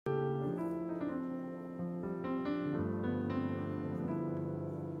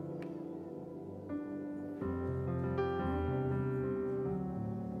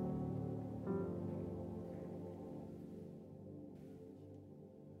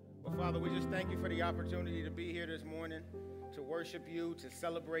Father, we just thank you for the opportunity to be here this morning, to worship you, to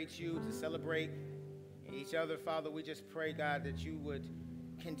celebrate each other. Father, we just pray, God, that you would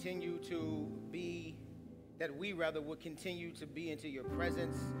continue to be, that we rather would continue to be into your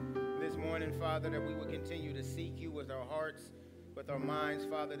presence this morning, Father, that we would continue to seek you with our hearts, with our minds,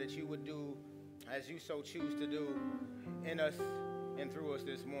 Father, that you would do as you so choose to do in us and through us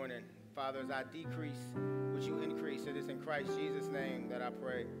this morning. Father, as I decrease, would you increase? It is in Christ Jesus' name that I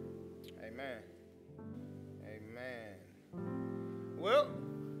pray. Amen. Amen. Well,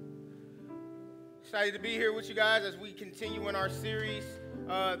 excited to be here with you guys as we continue in our series,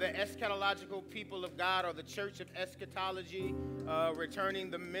 the Eschatological People of God, or the Church of Eschatology,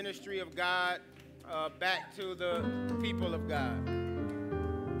 returning the ministry of God back to the people of God.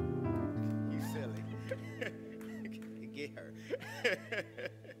 You silly. Get her.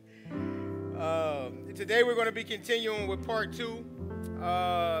 Today we're going to be continuing with part 2,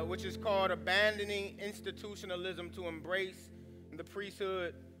 which is called Abandoning Institutionalism to Embrace the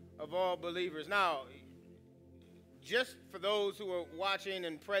Priesthood of All Believers. Now, just for those who are watching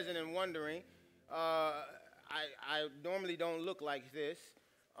and present and wondering, I normally don't look like this,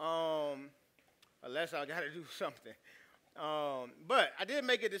 unless I got to do something. But I did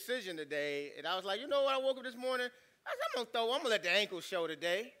make a decision today, and I was like, you know what, I woke up this morning, I'm going to let the ankle show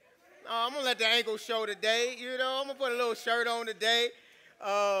today. I'm going to let the ankle show today, you know. I'm going to put a little shirt on today.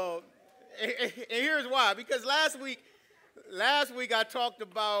 And here's why. Because last week I talked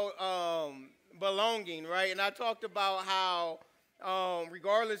about belonging, right? And I talked about how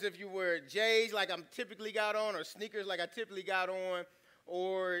regardless if you wear J's like I'm typically got on, or sneakers like I typically got on,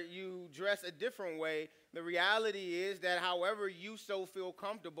 or you dress a different way, the reality is that however you so feel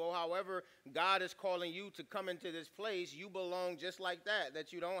comfortable, however God is calling you to come into this place, you belong just like that,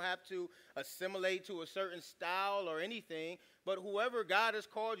 that you don't have to assimilate to a certain style or anything, but whoever God has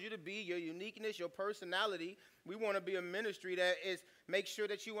called you to be, your uniqueness, your personality, we want to be a ministry that is, make sure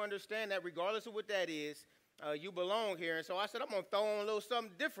that you understand that regardless of what that is, you belong here. And so I said, I'm going to throw on a little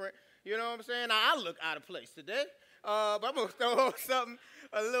something different, you know what I'm saying? Now, I look out of place today, but I'm going to throw on something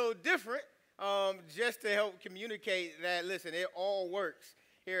a little different. Just to help communicate that, listen, it all works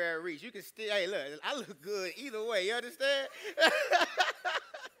here at Reach. You can still, hey, look, I look good either way, you understand?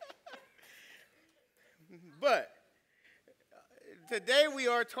 But today we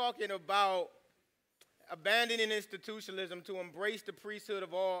are talking about abandoning institutionalism to embrace the priesthood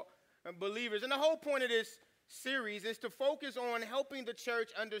of all believers. And the whole point of this series is to focus on helping the church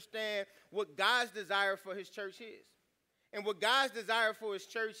understand what God's desire for his church is. And what God's desire for his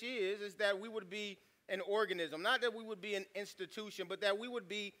church is that we would be an organism. Not that we would be an institution, but that we would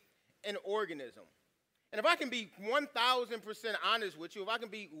be an organism. And if I can be 1,000% honest with you, if I can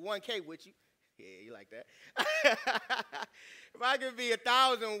be 1K with you, yeah, you like that. If I can be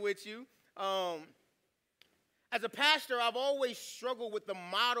 1,000 with you, as a pastor, I've always struggled with the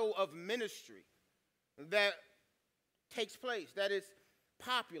model of ministry that takes place, that is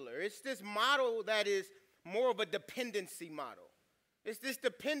popular. It's this model that is more of a dependency model. It's this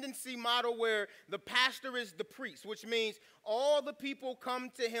dependency model where the pastor is the priest, which means all the people come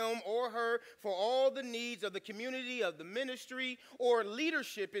to him or her for all the needs of the community, of the ministry, or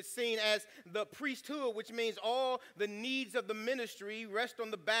leadership is seen as the priesthood, which means all the needs of the ministry rest on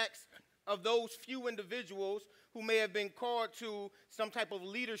the backs of those few individuals who may have been called to some type of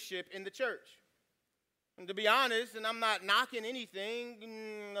leadership in the church. And to be honest, and I'm not knocking anything,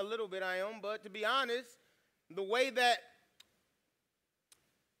 a little bit I am, but to be honest, the way that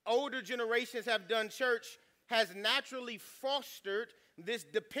older generations have done church has naturally fostered this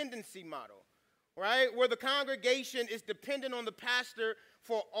dependency model, right? Where the congregation is dependent on the pastor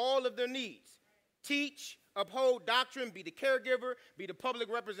for all of their needs. Teach, uphold doctrine, be the caregiver, be the public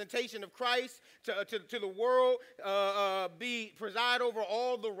representation of Christ to the world, preside over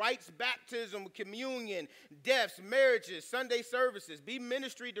all the rites, baptism, communion, deaths, marriages, Sunday services, be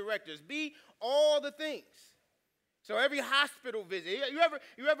ministry directors, be all the things. So every hospital visit,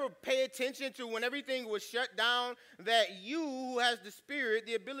 you ever pay attention to when everything was shut down, that you, who has the Spirit,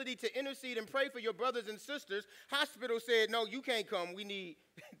 the ability to intercede and pray for your brothers and sisters, hospital said, no, you can't come. We need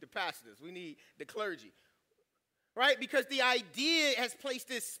the pastors. We need the clergy. Right? Because the idea has placed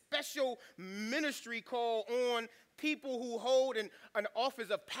this special ministry call on people who hold an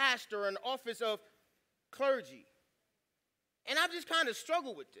office of pastor, an office of clergy. And I've just kind of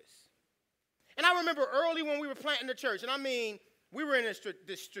struggled with this. And I remember early when we were planting the church, and I mean, we were in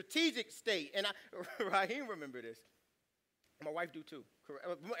this strategic state, and Raheem remember this. My wife do too.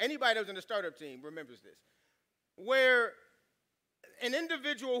 Anybody that was in the startup team remembers this. Where an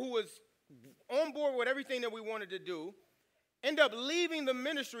individual who was on board with everything that we wanted to do end up leaving the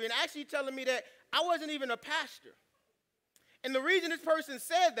ministry and actually telling me that I wasn't even a pastor. And the reason this person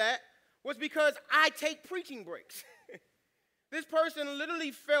said that was because I take preaching breaks. This person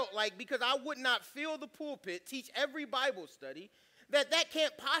literally felt like because I would not fill the pulpit, teach every Bible study, that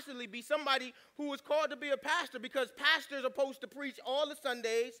can't possibly be somebody who was called to be a pastor, because pastors are supposed to preach all the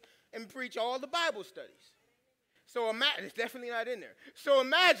Sundays and preach all the Bible studies. So imagine, it's definitely not in there. So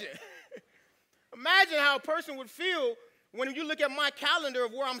imagine how a person would feel when you look at my calendar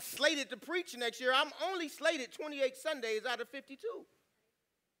of where I'm slated to preach next year. I'm only slated 28 Sundays out of 52.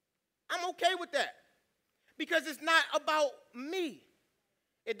 I'm okay with that because it's not about me.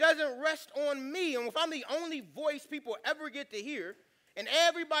 It doesn't rest on me. And if I'm the only voice people ever get to hear, and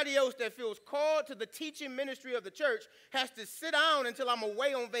everybody else that feels called to the teaching ministry of the church has to sit down until I'm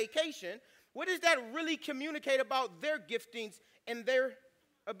away on vacation, what does that really communicate about their giftings and their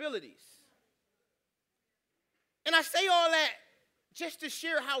abilities? And I say all that just to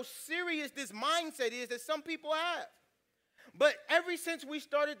share how serious this mindset is that some people have. But ever since we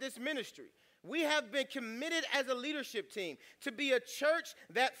started this ministry, we have been committed as a leadership team to be a church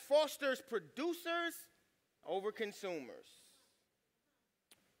that fosters producers over consumers.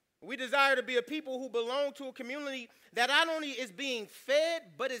 We desire to be a people who belong to a community that not only is being fed,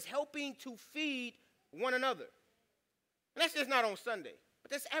 but is helping to feed one another. And that's just not on Sunday,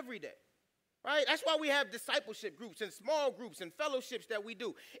 but that's every day. Right? That's why we have discipleship groups and small groups and fellowships that we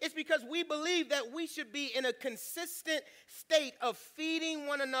do. It's because we believe that we should be in a consistent state of feeding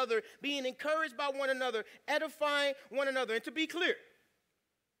one another, being encouraged by one another, edifying one another. And to be clear,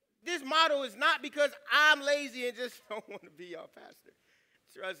 this motto is not because I'm lazy and just don't want to be your pastor.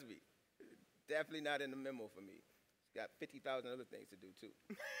 Trust me, definitely not in the memo for me. Got 50,000 other things to do too.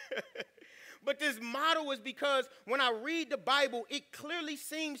 But this motto is because when I read the Bible, it clearly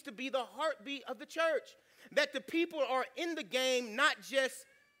seems to be the heartbeat of the church. That the people are in the game, not just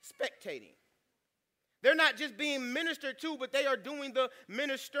spectating. They're not just being ministered to, but they are doing the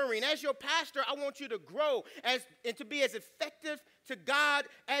ministering. As your pastor, I want you to grow and to be as effective to God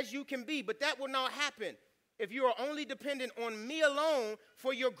as you can be. But that will not happen if you are only dependent on me alone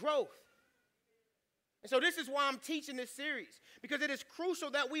for your growth. And so this is why I'm teaching this series, because it is crucial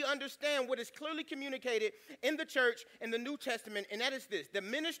that we understand what is clearly communicated in the church in the New Testament, and that is this: the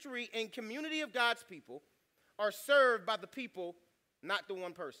ministry and community of God's people are served by the people, not the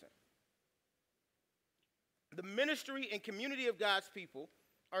one person. The ministry and community of God's people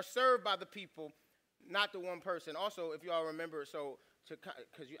are served by the people, not the one person. Also, if you all remember,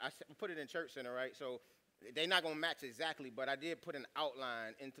 because I put it in Church Center, right? So they're not going to match exactly, but I did put an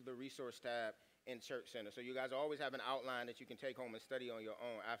outline into the resource tab in Church Center. So you guys always have an outline that you can take home and study on your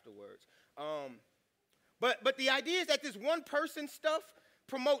own afterwards. But the idea is that this one person stuff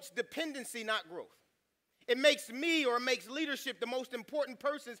promotes dependency, not growth. It makes me or it makes leadership the most important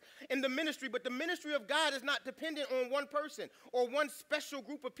persons in the ministry, but the ministry of God is not dependent on one person or one special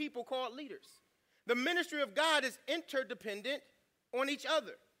group of people called leaders. The ministry of God is interdependent on each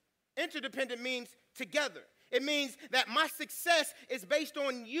other. Interdependent means together. It means that my success is based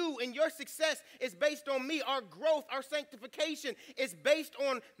on you and your success is based on me. Our growth, our sanctification is based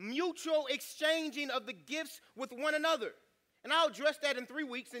on mutual exchanging of the gifts with one another. And I'll address that in 3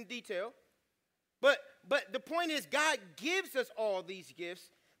 weeks in detail. But the point is, God gives us all these gifts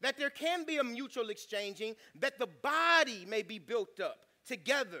that there can be a mutual exchanging, that the body may be built up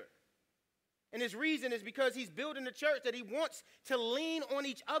together. And his reason is because he's building a church that he wants to lean on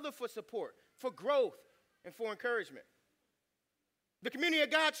each other for support, for growth, and for encouragement. The community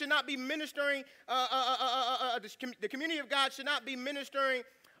of God should not be ministering, the community of God should not be ministering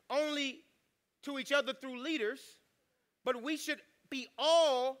only to each other through leaders, but we should be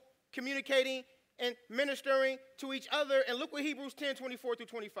all communicating and ministering to each other. And look what Hebrews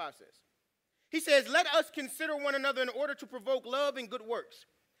 10:24-25 says. He says, "Let us consider one another in order to provoke love and good works,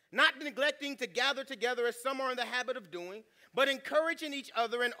 not neglecting to gather together as some are in the habit of doing, but encouraging each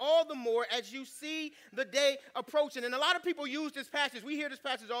other, and all the more as you see the day approaching." And a lot of people use this passage. We hear this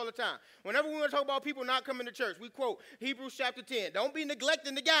passage all the time. Whenever we want to talk about people not coming to church, we quote Hebrews chapter 10. Don't be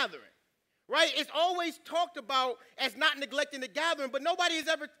neglecting the gathering, right? It's always talked about as not neglecting the gathering, but nobody has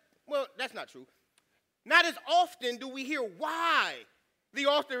ever, well, that's not true. Not as often do we hear why the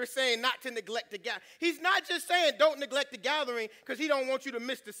author is saying not to neglect the gathering. He's not just saying don't neglect the gathering because he don't want you to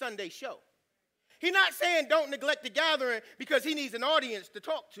miss the Sunday show. He's not saying don't neglect the gathering because he needs an audience to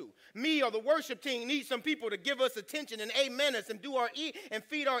talk to. Me or the worship team needs some people to give us attention and amen us and and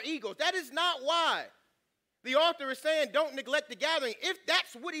feed our egos. That is not why the author is saying don't neglect the gathering. If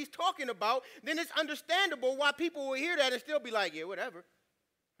that's what he's talking about, then it's understandable why people will hear that and still be like, yeah, whatever.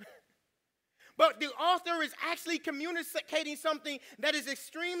 But the author is actually communicating something that is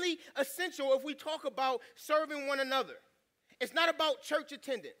extremely essential if we talk about serving one another. It's not about church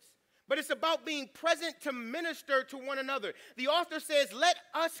attendance, but it's about being present to minister to one another. The author says, let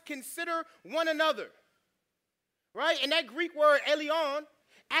us consider one another, right? And that Greek word, elion,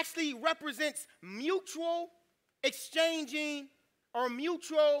 actually represents mutual exchanging or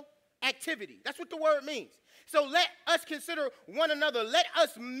mutual activity. That's what the word means. So let us consider one another. Let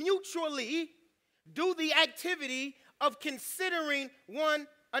us mutually do the activity of considering one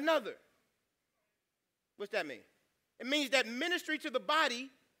another. What's that mean? It means that ministry to the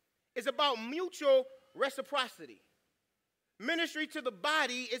body is about mutual reciprocity. Ministry to the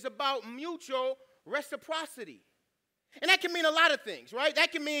body is about mutual reciprocity. And that can mean a lot of things, right?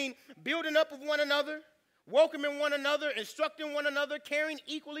 That can mean building up of one another, welcoming one another, instructing one another, caring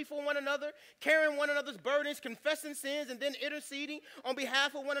equally for one another, carrying one another's burdens, confessing sins, and then interceding on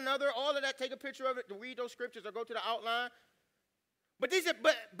behalf of one another. All of that, take a picture of it to read those scriptures or go to the outline. But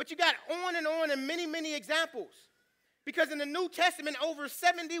you got on and many, many examples. Because in the New Testament, over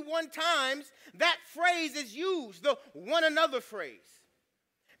 71 times, that phrase is used, the one another phrase.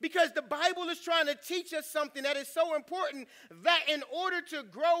 Because the Bible is trying to teach us something that is so important that in order to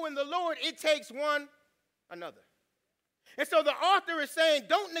grow in the Lord, it takes one another. And so the author is saying,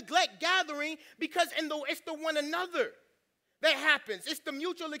 don't neglect gathering because it's the one another that happens. It's the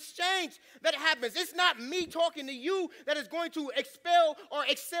mutual exchange that happens. It's not me talking to you that is going to expel or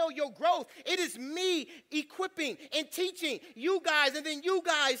excel your growth. It is me equipping and teaching you guys, and then you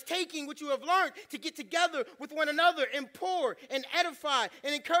guys taking what you have learned to get together with one another and pour and edify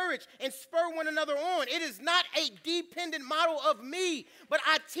and encourage and spur one another on. It is not a dependent model of me, but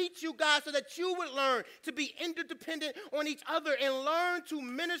I teach you guys so that you would learn to be interdependent on each other and learn to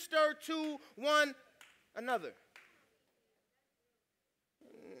minister to one another.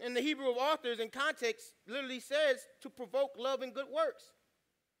 And the Hebrew authors in context literally says to provoke love and good works.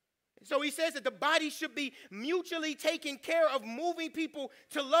 So he says that the body should be mutually taking care of moving people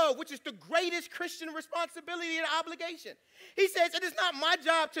to love, which is the greatest Christian responsibility and obligation. He says it is not my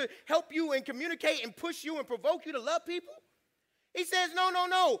job to help you and communicate and push you and provoke you to love people. He says,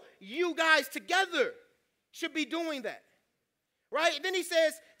 no. You guys together should be doing that. Right? And then he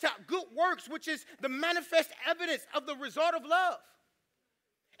says to good works, which is the manifest evidence of the result of love.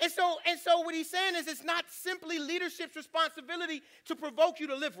 And so what he's saying is it's not simply leadership's responsibility to provoke you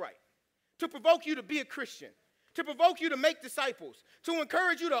to live right, to provoke you to be a Christian, to provoke you to make disciples, to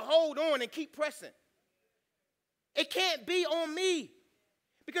encourage you to hold on and keep pressing. It can't be on me.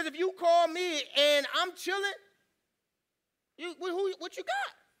 Because if you call me and I'm chilling, what you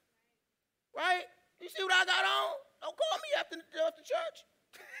got? Right? You see what I got on? Don't call me after church.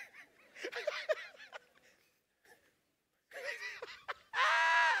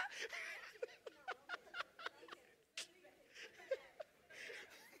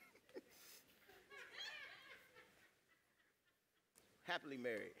 Happily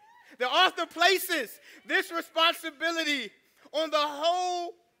married. The author places this responsibility on the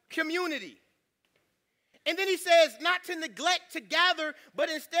whole community. And then he says not to neglect to gather, but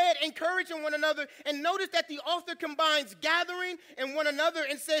instead encouraging one another. And notice that the author combines gathering and one another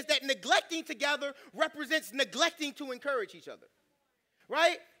and says that neglecting to gather represents neglecting to encourage each other.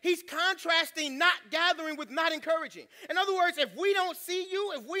 Right? He's contrasting not gathering with not encouraging. In other words, if we don't see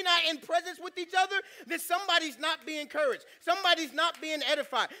you, if we're not in presence with each other, then somebody's not being encouraged. Somebody's not being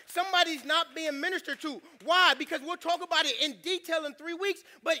edified. Somebody's not being ministered to. Why? Because we'll talk about it in detail in 3 weeks,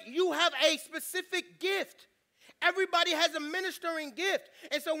 but you have a specific gift. Everybody has a ministering gift.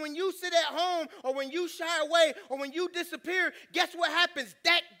 And so when you sit at home or when you shy away or when you disappear, guess what happens?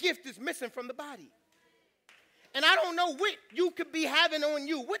 That gift is missing from the body. And I don't know what you could be having on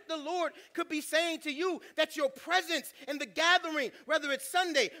you, what the Lord could be saying to you, that your presence in the gathering, whether it's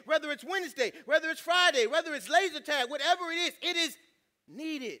Sunday, whether it's Wednesday, whether it's Friday, whether it's laser tag, whatever it is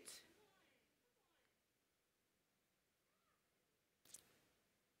needed.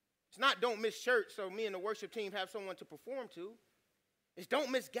 It's not don't miss church so me and the worship team have someone to perform to. It's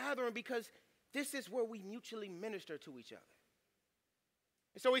don't miss gathering because this is where we mutually minister to each other.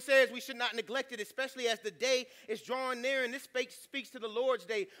 And so he says we should not neglect it, especially as the day is drawing near, and this speaks to the Lord's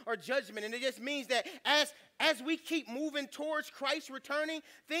day or judgment. And it just means that as we keep moving towards Christ returning,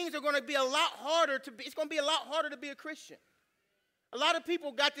 things are going to be a lot harder it's going to be a lot harder to be a Christian. A lot of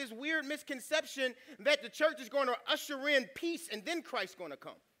people got this weird misconception that the church is going to usher in peace and then Christ's going to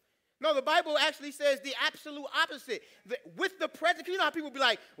come. No, the Bible actually says the absolute opposite. With the present, you know how people be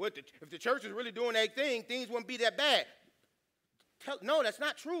like, well, if the church is really doing that thing, things wouldn't be that bad. No, that's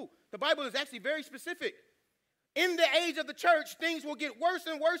not true. The Bible is actually very specific. In the age of the church, things will get worse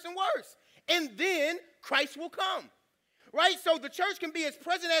and worse and worse. and then Christ will come. Right? So the church can be as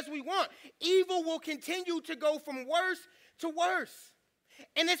present as we want. Evil will continue to go from worse to worse.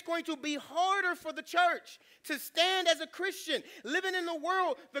 And it's going to be harder for the church to stand as a Christian living in the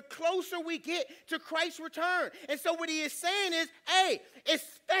world the closer we get to Christ's return. And so what he is saying is, hey,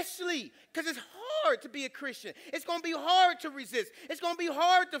 especially because it's hard to be a Christian. It's going to be hard to resist. It's going to be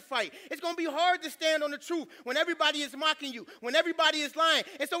hard to fight. It's going to be hard to stand on the truth when everybody is mocking you, when everybody is lying.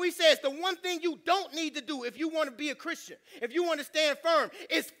 And so he says the one thing you don't need to do if you want to be a Christian, if you want to stand firm,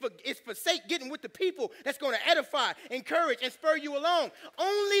 is forsake getting with the people that's going to edify, encourage, and spur you along.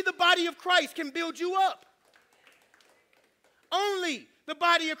 Only the body of Christ can build you up. Only the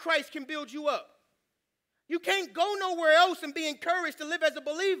body of Christ can build you up. You can't go nowhere else and be encouraged to live as a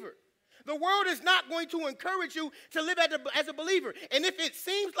believer. The world is not going to encourage you to live as a believer. And if it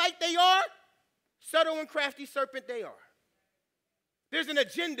seems like they are, subtle and crafty serpent they are. There's an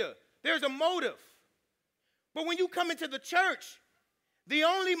agenda. There's a motive. But when you come into the church, the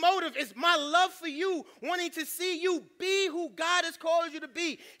only motive is my love for you, wanting to see you be who God has called you to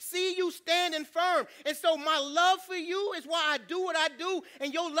be, see you standing firm. And so my love for you is why I do what I do,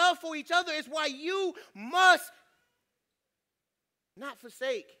 and your love for each other is why you must not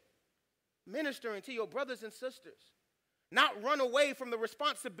forsake ministering to your brothers and sisters, not run away from the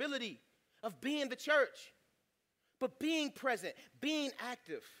responsibility of being the church, but being present, being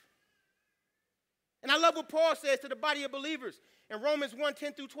active. And I love what Paul says to the body of believers in Romans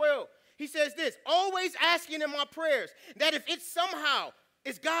 1:10-12. He says this, always asking in my prayers that if it somehow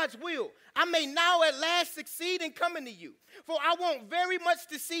is God's will, I may now at last succeed in coming to you. For I want very much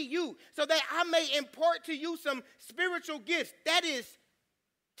to see you so that I may impart to you some spiritual gifts. That is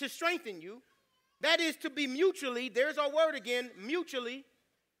to strengthen you. That is to be mutually, there's our word again, mutually,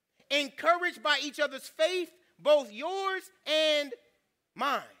 encouraged by each other's faith, both yours and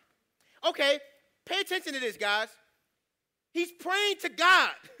mine. Okay, pay attention to this, guys. He's praying to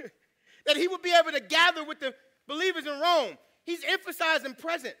God that he would be able to gather with the believers in Rome. He's emphasizing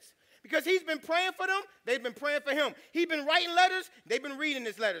presence because he's been praying for them. They've been praying for him. He's been writing letters. They've been reading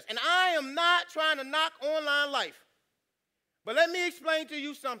his letters. And I am not trying to knock online life. But let me explain to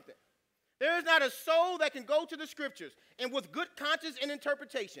you something. There is not a soul that can go to the scriptures and with good conscience and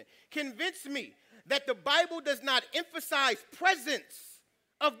interpretation convince me that the Bible does not emphasize presence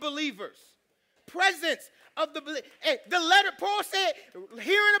of believers. Presence of the letter, Paul said,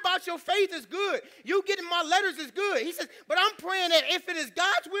 hearing about your faith is good. You getting my letters is good. He says, but I'm praying that if it is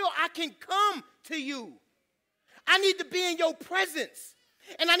God's will, I can come to you. I need to be in your presence.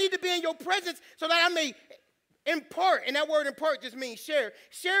 And I need to be in your presence so that I may impart, and that word impart just means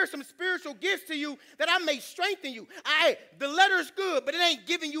share some spiritual gifts to you that I may strengthen you. The letter's good, but it ain't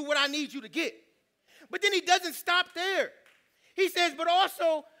giving you what I need you to get. But then he doesn't stop there. He says, but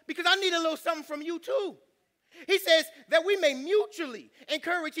also, because I need a little something from you too. He says that we may mutually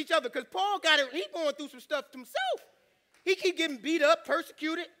encourage each other because Paul got it. He's going through some stuff himself. He keep getting beat up,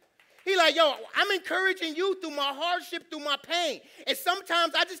 persecuted. He like, yo, I'm encouraging you through my hardship, through my pain. And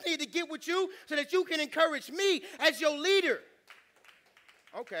sometimes I just need to get with you so that you can encourage me as your leader.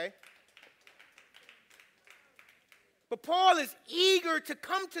 Okay. But Paul is eager to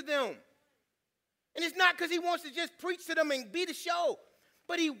come to them. And it's not because he wants to just preach to them and be the show.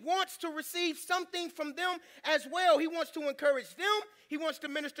 But he wants to receive something from them as well. He wants to encourage them. He wants to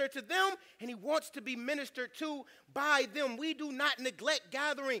minister to them. And he wants to be ministered to by them. We do not neglect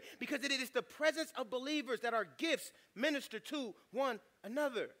gathering because it is the presence of believers that our gifts minister to one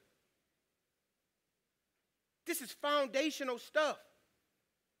another. This is foundational stuff.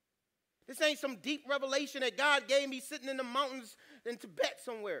 This ain't some deep revelation that God gave me sitting in the mountains in Tibet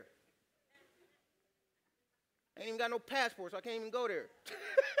somewhere. I ain't even got no passport, so I can't even go there.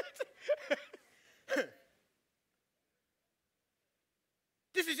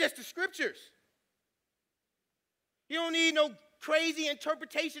 This is just the scriptures. You don't need no crazy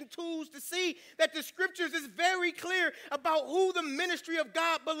interpretation tools to see that the scriptures is very clear about who the ministry of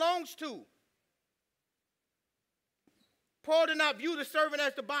God belongs to. Paul did not view the servant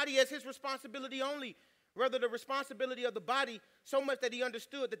as the body as his responsibility only, rather the responsibility of the body so much that he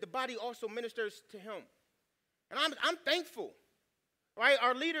understood that the body also ministers to him. And I'm thankful, right?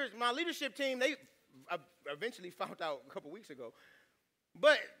 Our leaders, my leadership team, they eventually found out a couple weeks ago.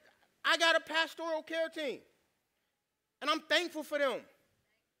 But I got a pastoral care team, and I'm thankful for them.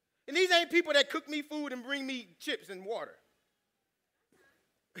 And these ain't people that cook me food and bring me chips and water.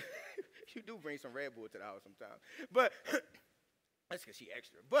 You do bring some Red Bull to the house sometimes. But that's because she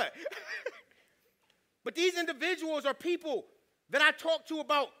extra. But these individuals are people that I talk to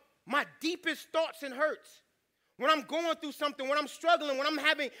about my deepest thoughts and hurts. when I'm going through something, when I'm struggling, when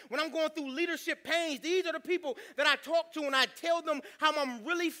I'm going through leadership pains, these are the people that I talk to and I tell them how I'm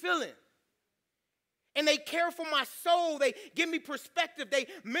really feeling. And they care for my soul. They give me perspective. They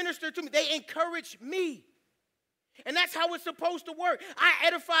minister to me. They encourage me. And that's how it's supposed to work. I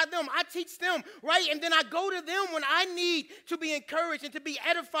edify them. I teach them, right? And then I go to them when I need to be encouraged and to be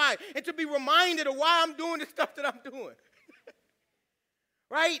edified and to be reminded of why I'm doing the stuff that I'm doing.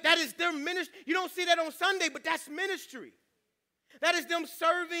 Right? That is their ministry. You don't see that on Sunday, but that's ministry. That is them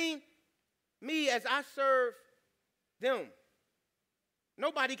serving me as I serve them.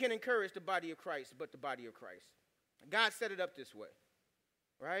 Nobody can encourage the body of Christ but the body of Christ. God set it up this way.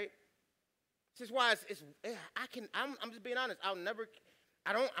 Right? This is why I'm just being honest. I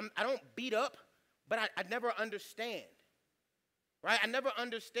don't beat up, but I never understand. Right? I never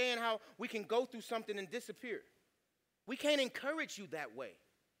understand how we can go through something and disappear. We can't encourage you that way.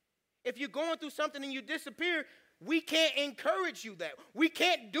 If you're going through something and you disappear, we can't encourage you that. We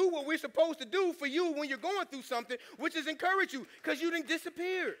can't do what we're supposed to do for you when you're going through something, which is encourage you because you didn't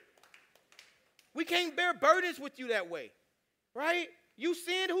disappear. We can't bear burdens with you that way. Right? You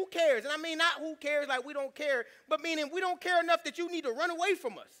sinned, who cares? And I mean not who cares like we don't care, but meaning we don't care enough that you need to run away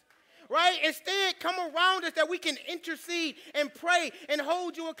from us. Right? Instead, come around us that we can intercede and pray and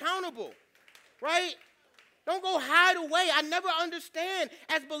hold you accountable. Right? Don't go hide away. I never understand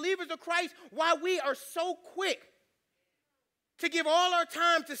as believers of Christ why we are so quick to give all our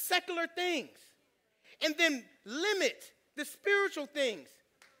time to secular things and then limit the spiritual things.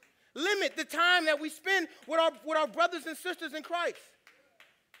 Limit the time that we spend with our brothers and sisters in Christ.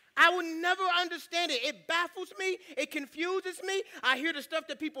 I will never understand it. It baffles me. It confuses me. I hear the stuff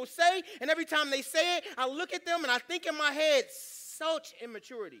that people say, and every time they say it, I look at them and I think in my head, such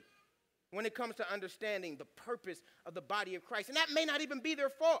immaturity when it comes to understanding the purpose of the body of Christ. And that may not even be their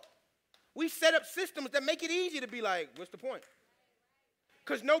fault. We set up systems that make it easy to be like, what's the point?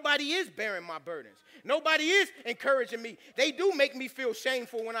 Because nobody is bearing my burdens. Nobody is encouraging me. They do make me feel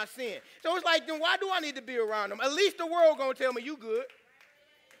shameful when I sin. So it's like, then why do I need to be around them? At least the world going to tell me you good.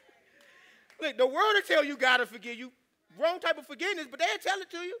 Look, the world will tell you God will forgive you. Wrong type of forgiveness, but they'll tell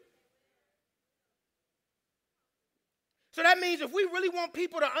it to you. So that means if we really want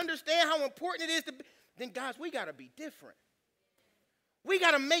people to understand how important it is to be, then guys, we got to be different. We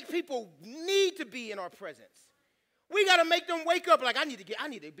got to make people need to be in our presence. We got to make them wake up like, I need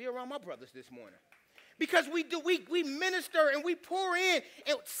to be around my brothers this morning. Because we minister and we pour in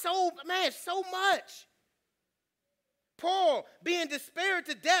and so much. Paul being despaired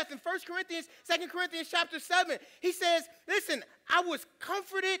to death in 2 Corinthians chapter 7, he says, listen, I was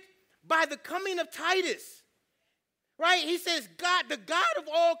comforted by the coming of Titus. Right? He says, God, the God of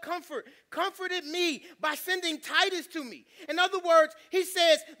all comfort, comforted me by sending Titus to me. In other words, he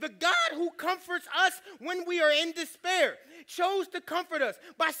says, the God who comforts us when we are in despair chose to comfort us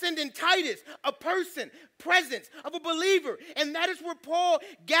by sending Titus, a person, presence of a believer. And that is where Paul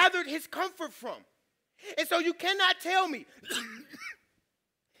gathered his comfort from. And so you cannot tell me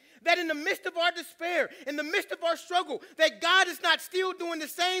that in the midst of our despair, in the midst of our struggle, that God is not still doing the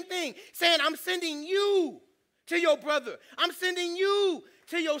same thing, saying, I'm sending you to your brother. I'm sending you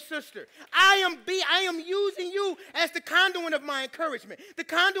to your sister. I am using you as the conduit of my encouragement, the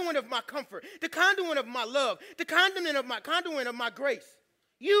conduit of my comfort, the conduit of my love, the conduit of my grace.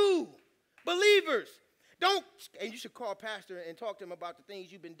 You, believers, don't, and you should call pastor and talk to him about the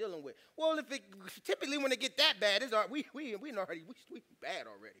things you've been dealing with. Well, typically when it get that bad, we bad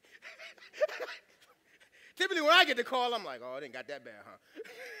already. Typically when I get the call, I'm like, oh, it ain't got that bad,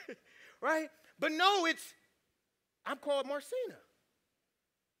 huh? Right? But no, I'm called Marcina.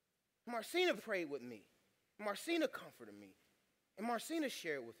 Marcina prayed with me. Marcina comforted me. And Marcina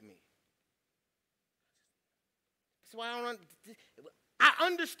shared with me. That's why I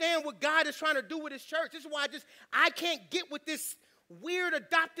understand what God is trying to do with his church. This is why I can't get with this weird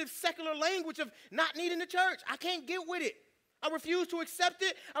adoptive secular language of not needing the church. I can't get with it. I refuse to accept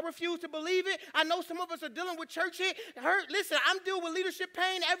it. I refuse to believe it. I know some of us are dealing with church hurt. Listen, I'm dealing with leadership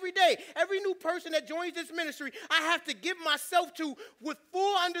pain every day. Every new person that joins this ministry, I have to give myself to with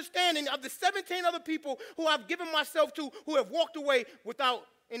full understanding of the 17 other people who I've given myself to who have walked away without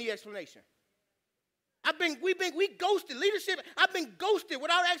any explanation. We ghosted leadership. I've been ghosted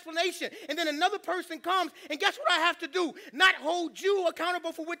without explanation. And then another person comes, and guess what I have to do? Not hold you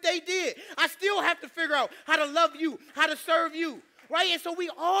accountable for what they did. I still have to figure out how to love you, how to serve you, right? And so we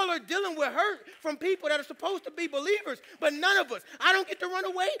all are dealing with hurt from people that are supposed to be believers, but none of us. I don't get to run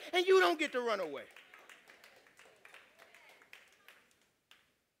away, and you don't get to run away.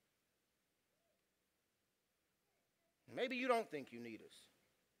 Maybe you don't think you need us,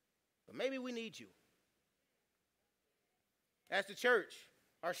 but maybe we need you. As the church,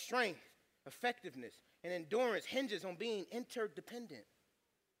 our strength, effectiveness, and endurance hinges on being interdependent.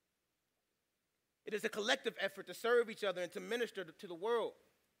 It is a collective effort to serve each other and to minister to the world.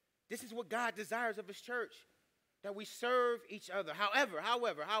 This is what God desires of his church, that we serve each other. However,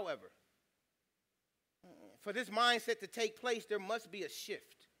 for this mindset to take place, there must be a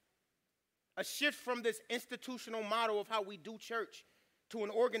shift. A shift from this institutional model of how we do church to an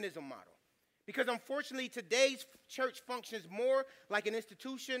organism model. Because unfortunately, today's church functions more like an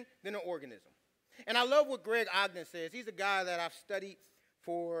institution than an organism. And I love what Greg Ogden says. He's a guy that I've studied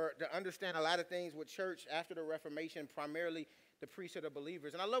to understand a lot of things with church after the Reformation, primarily the priesthood of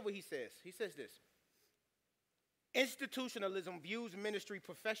believers. And I love what he says. He says this: institutionalism views ministry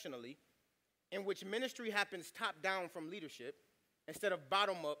professionally, in which ministry happens top down from leadership instead of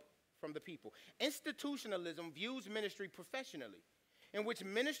bottom up from the people. Institutionalism views ministry professionally, in which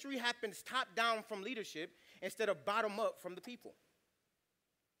ministry happens top down from leadership instead of bottom up from the people.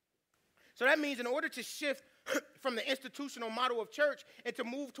 So that means in order to shift from the institutional model of church and to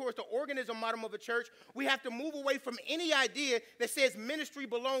move towards the organism model of a church, we have to move away from any idea that says ministry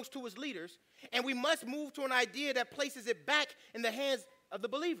belongs to its leaders, and we must move to an idea that places it back in the hands of the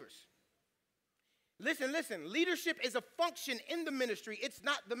believers. Listen, leadership is a function in the ministry. It's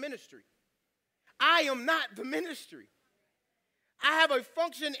not the ministry. I am not the ministry. I have a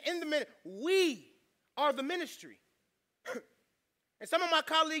function in the ministry. We are the ministry. And some of my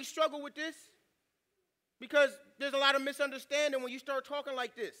colleagues struggle with this because there's a lot of misunderstanding when you start talking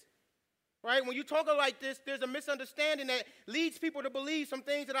like this, right? When you talk like this, there's a misunderstanding that leads people to believe some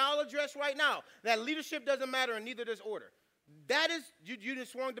things that I'll address right now, that leadership doesn't matter and neither does order. That is, you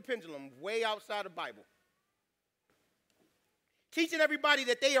just swung the pendulum way outside the Bible. Teaching everybody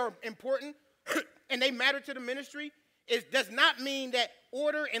that they are important and they matter to the ministry does not mean that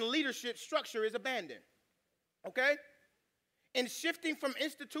order and leadership structure is abandoned, okay? In shifting from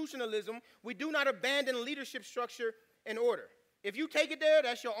institutionalism, we do not abandon leadership structure and order. If you take it there,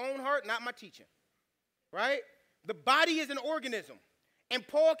 that's your own heart, not my teaching, right? The body is an organism, and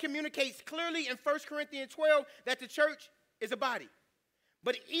Paul communicates clearly in 1 Corinthians 12 that the church is a body.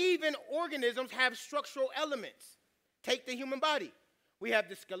 But even organisms have structural elements. Take the human body. We have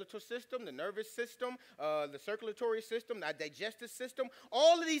the skeletal system, the nervous system, the circulatory system, the digestive system.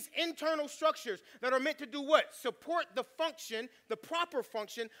 All of these internal structures that are meant to do what? Support the function, the proper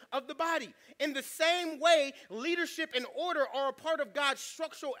function of the body. In the same way, leadership and order are a part of God's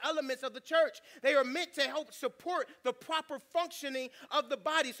structural elements of the church. They are meant to help support the proper functioning of the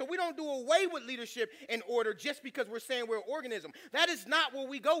body. So we don't do away with leadership and order just because we're saying we're an organism. That is not where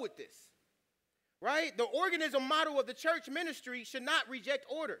we go with this. Right? The organism model of the church ministry should not reject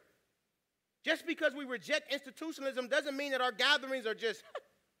order. Just because we reject institutionalism doesn't mean that our gatherings are just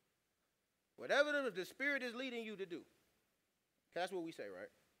whatever the Spirit is leading you to do. That's what we say, right?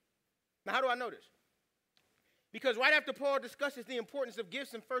 Now, how do I know this? Because right after Paul discusses the importance of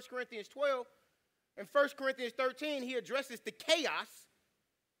gifts in 1 Corinthians 12, in 1 Corinthians 13, he addresses the chaos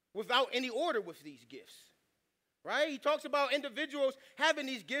without any order with these gifts. Right? He talks about individuals having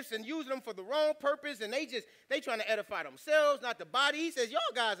these gifts and using them for the wrong purpose, and they trying to edify themselves, not the body. He says, y'all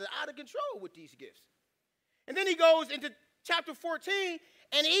guys are out of control with these gifts. And then he goes into chapter 14,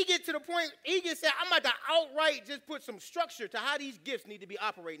 and he gets to the point, he gets said, I'm about to outright just put some structure to how these gifts need to be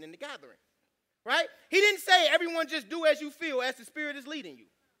operating in the gathering. Right? He didn't say everyone just do as you feel, as the Spirit is leading you.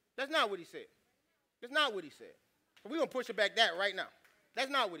 That's not what he said. That's not what he said. So we're going to push it back that right now.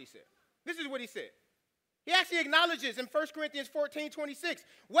 That's not what he said. This is what he said. He actually acknowledges in 1 Corinthians 14:26,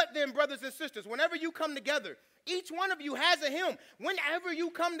 what then, brothers and sisters, whenever you come together, each one of you has a hymn. Whenever you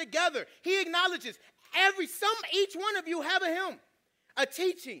come together, he acknowledges each one of you have a hymn, a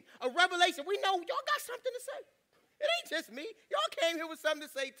teaching, a revelation. We know y'all got something to say. It ain't just me. Y'all came here with something to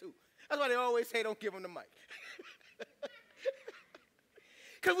say too. That's why they always say don't give them the mic.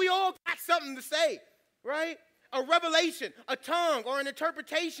 Because we all got something to say, right? A revelation, a tongue, or an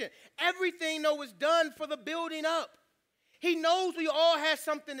interpretation. Everything, though, is done for the building up. He knows we all have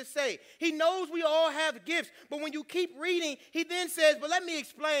something to say. He knows we all have gifts. But when you keep reading, he then says, but let me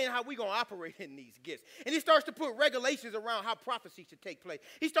explain how we're going to operate in these gifts. And he starts to put regulations around how prophecy should take place.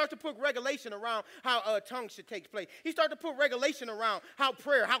 He starts to put regulation around how tongues should take place. He starts to put regulation around how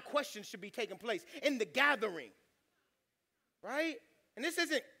prayer, how questions should be taking place in the gathering. Right? And this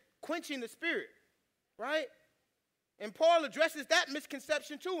isn't quenching the Spirit. Right? And Paul addresses that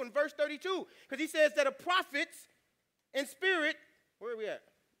misconception too in verse 32, because he says that a prophet's in spirit, where are we at?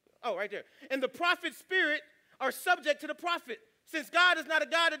 Oh, right there. And the prophet's spirit are subject to the prophet, since God is not a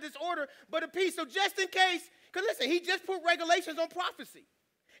God of disorder, but of peace. So just in case, because listen, he just put regulations on prophecy.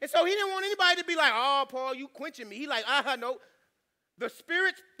 And so he didn't want anybody to be like, oh, Paul, you quenching me. He like, no,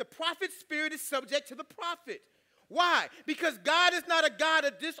 The prophet's spirit is subject to the prophet. Why? Because God is not a God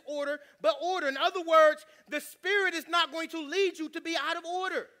of disorder, but order. In other words, the spirit is not going to lead you to be out of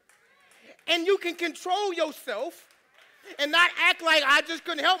order. And you can control yourself and not act like I just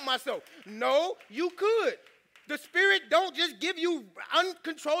couldn't help myself. No, you could. The spirit don't just give you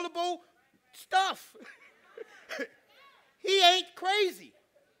uncontrollable stuff. He ain't crazy.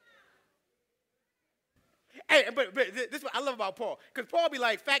 Hey, but this is what I love about Paul. Because Paul be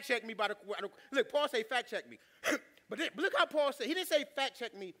like, fact check me by the, look, Paul say fact check me. but look how Paul said, he didn't say fact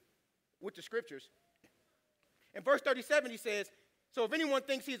check me with the scriptures. In verse 37 he says, so if anyone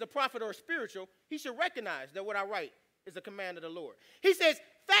thinks he is a prophet or a spiritual, he should recognize that what I write is a command of the Lord. He says,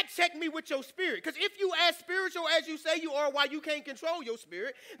 fact check me with your spirit. Because if you as spiritual as you say you are, while you can't control your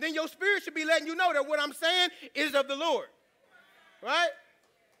spirit, then your spirit should be letting you know that what I'm saying is of the Lord. Right?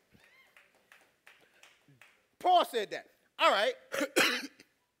 Paul said that. All right.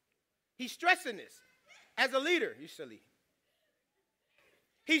 He's stressing this. As a leader, you silly.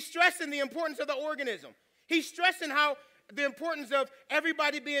 He's stressing the importance of the organism. He's stressing how the importance of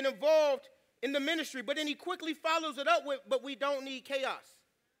everybody being involved in the ministry. But then he quickly follows it up with, but we don't need chaos.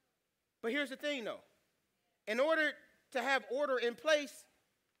 But here's the thing, though. In order to have order in place,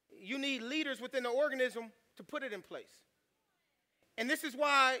 you need leaders within the organism to put it in place. And this is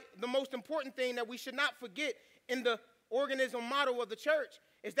why the most important thing that we should not forget in the organism model of the church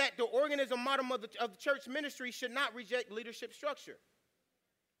is that the organism model of the church ministry should not reject leadership structure.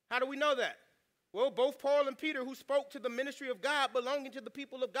 How do we know that? Well, both Paul and Peter, who spoke to the ministry of God belonging to the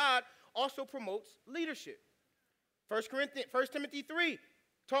people of God, also promotes leadership. 1 Timothy 3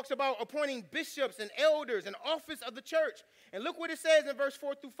 talks about appointing bishops and elders and office of the church. And look what it says in verse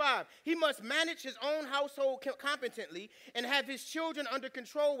 4 through 5. He must manage his own household competently and have his children under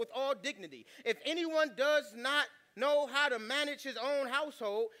control with all dignity. If anyone does not know how to manage his own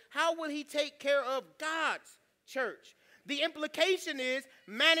household, how will he take care of God's church? The implication is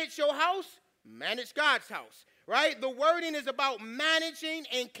manage your house, manage God's house. Right? The wording is about managing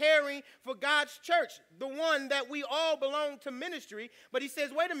and caring for God's church, the one that we all belong to ministry. But he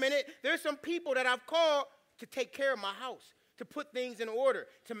says, wait a minute, there's some people that I've called to take care of my house, to put things in order,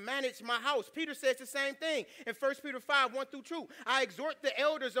 to manage my house. Peter says the same thing in 1 Peter 5, 1 through 2. I exhort the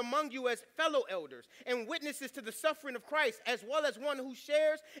elders among you as fellow elders and witnesses to the suffering of Christ, as well as one who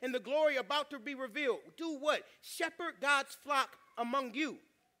shares in the glory about to be revealed. Do what? Shepherd God's flock among you.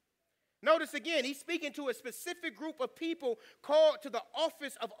 Notice again, he's speaking to a specific group of people called to the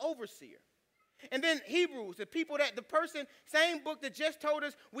office of overseer. And then Hebrews, the people that the person, same book that just told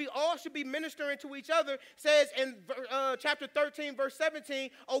us we all should be ministering to each other, says in chapter 13, verse 17,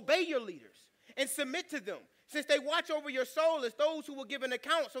 obey your leaders and submit to them, since they watch over your soul as those who will give an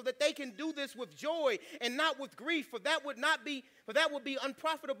account, so that they can do this with joy and not with grief, for that would be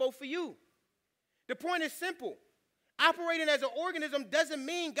unprofitable for you. The point is simple. Operating as an organism doesn't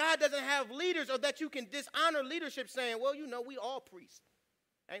mean God doesn't have leaders, or that you can dishonor leadership saying, well, you know, we all priests.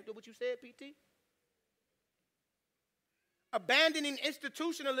 Ain't that what you said, PT? Abandoning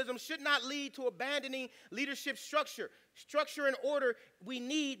institutionalism should not lead to abandoning leadership structure. Structure and order we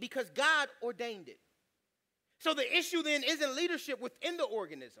need because God ordained it. So the issue then isn't leadership within the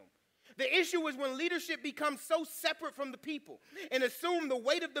organism. The issue is when leadership becomes so separate from the people and assume the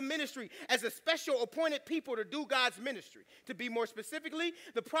weight of the ministry as a special appointed people to do God's ministry. To be more specifically,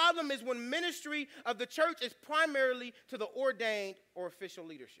 the problem is when ministry of the church is primarily to the ordained or official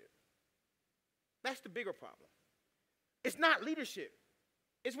leadership. That's the bigger problem. It's not leadership.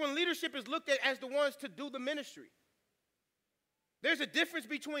 It's when leadership is looked at as the ones to do the ministry. There's a difference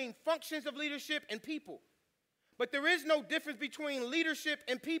between functions of leadership and people. But there is no difference between leadership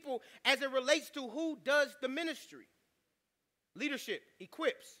and people as it relates to who does the ministry. Leadership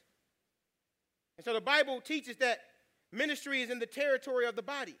equips. And so the Bible teaches that ministry is in the territory of the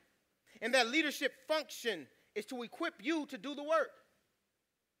body, and that leadership function is to equip you to do the work.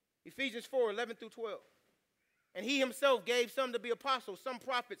 Ephesians 4, 11 through 12. And he himself gave some to be apostles, some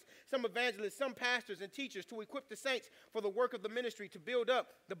prophets, some evangelists, some pastors and teachers to equip the saints for the work of the ministry, to build up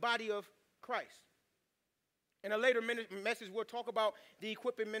the body of Christ. In a later message, we'll talk about the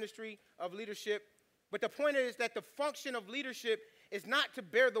equipping ministry of leadership. But the point is that the function of leadership is not to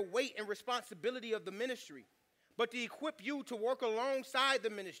bear the weight and responsibility of the ministry, but to equip you to work alongside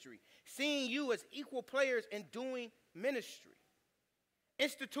the ministry, seeing you as equal players in doing ministry.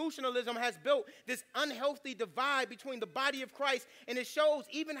 Institutionalism has built this unhealthy divide between the body of Christ, and it shows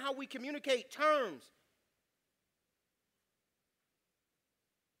even how we communicate terms.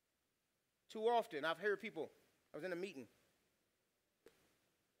 Too often, I've heard people, I was in a meeting,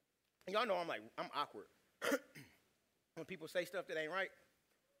 and y'all know I'm awkward. when people say stuff that ain't right.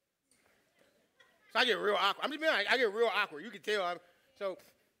 So I get real awkward. I'm just being honest, I get real awkward. You can tell. So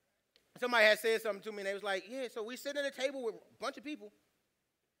somebody had said something to me, and they was like, yeah, so we sitting at a table with a bunch of people.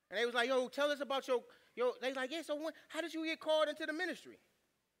 And they was like, yo, tell us about your they was like, yeah, so how did you get called into the ministry?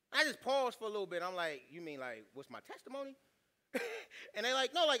 I just paused for a little bit. I'm like, you mean like, what's my testimony? And they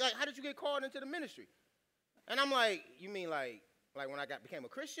like, no, like, how did you get called into the ministry? And I'm like, you mean like when I became a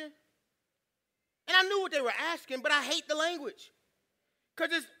Christian? And I knew what they were asking, but I hate the language.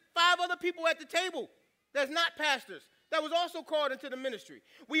 Because there's 5 other people at the table that's not pastors that was also called into the ministry.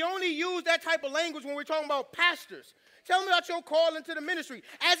 We only use that type of language when we're talking about pastors. Tell me about your call into the ministry,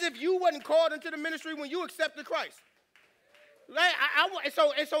 as if you wasn't called into the ministry when you accepted Christ. Like,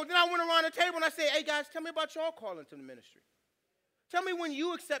 so then I went around the table and I said, hey, guys, tell me about your call into the ministry. Tell me when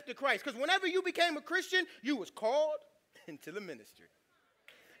you accepted Christ. Because whenever you became a Christian, you was called into the ministry.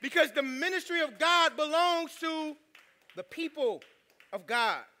 Because the ministry of God belongs to the people of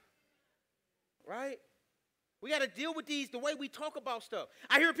God. Right? We got to deal with these the way we talk about stuff.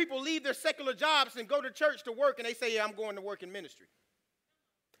 I hear people leave their secular jobs and go to church to work, and they say, yeah, I'm going to work in ministry.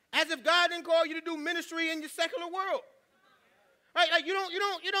 As if God didn't call you to do ministry in your secular world. Right? Like you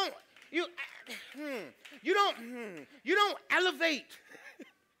don't elevate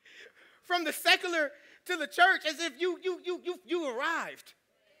from the secular to the church as if you arrived.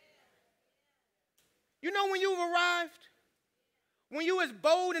 You know when you've arrived? When you as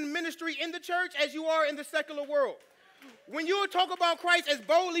bold in ministry in the church as you are in the secular world. When you talk about Christ as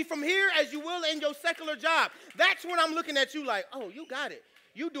boldly from here as you will in your secular job. That's when I'm looking at you like, oh, you got it.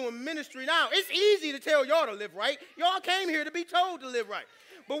 You doing ministry now. It's easy to tell y'all to live right. Y'all came here to be told to live right.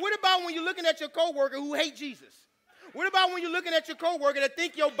 But what about when you're looking at your coworker who hate Jesus? What about when you're looking at your coworker that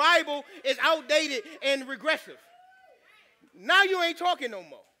think your Bible is outdated and regressive? Now you ain't talking no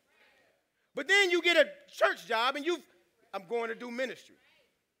more. But then you get a church job and I'm going to do ministry.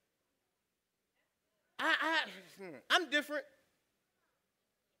 I'm different.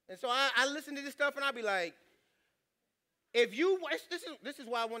 And so I listen to this stuff and I be like, if you, this is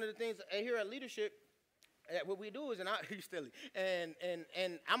why one of the things here at Leadership, what we do is, and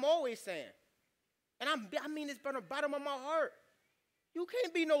I'm always saying, and I mean this from the bottom of my heart, you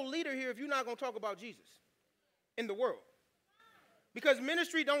can't be no leader here if you're not going to talk about Jesus in the world. Because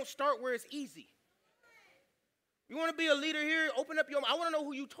ministry don't start where it's easy. You want to be a leader here, open up your mouth. I want to know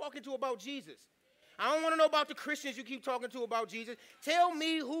who you talking to about Jesus. I don't want to know about the Christians you keep talking to about Jesus. Tell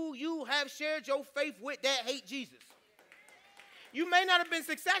me who you have shared your faith with that hate Jesus. You may not have been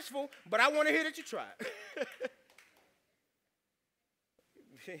successful, but I want to hear that you tried.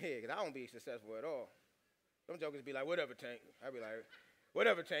 Yeah, 'cause I don't be successful at all. Some jokers be like, whatever, Tank. I be like,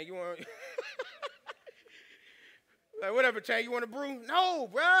 whatever, Tank, you want... like, whatever, Tank, you want a brew? No,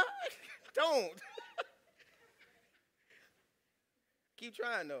 bruh. Don't. Keep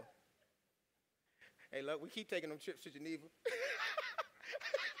trying, though. Hey, look, we keep taking them trips to Geneva.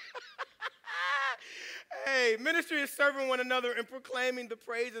 Hey, ministry is serving one another and proclaiming the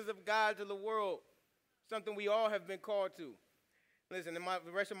praises of God to the world, something we all have been called to. Listen, in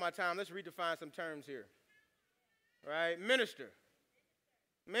the rest of my time, let's redefine some terms here. Right? Minister.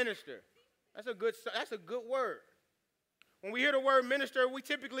 Minister. That's a good word. When we hear the word minister, we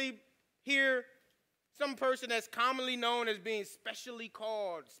typically hear some person that's commonly known as being specially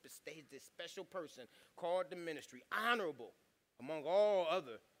called, this special person called the ministry, honorable among all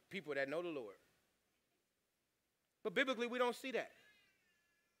other people that know the Lord. But biblically, we don't see that.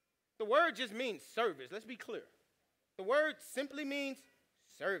 The word just means service. Let's be clear. The word simply means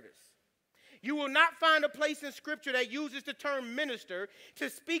service. You will not find a place in Scripture that uses the term minister to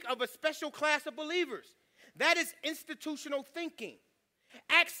speak of a special class of believers. That is institutional thinking.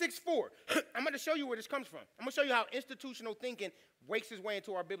 Acts 6:4. I'm going to show you where this comes from. I'm going to show you how institutional thinking wakes its way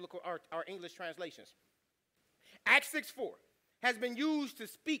into our our English translations. Acts 6:4 has been used to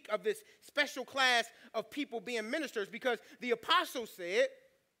speak of this special class of people being ministers because the apostles said,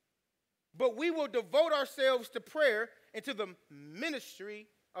 but we will devote ourselves to prayer and to the ministry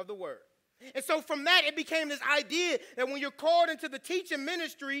of the word. And so from that, it became this idea that when you're called into the teaching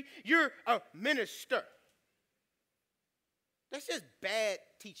ministry, you're a minister. That's just bad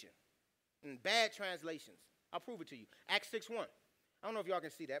teaching and bad translations. I'll prove it to you. Acts 6:1. I don't know if y'all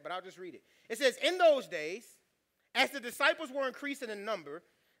can see that, but I'll just read it. It says, in those days, as the disciples were increasing in number,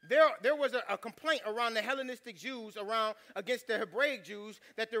 there was a complaint around the Hellenistic Jews against the Hebraic Jews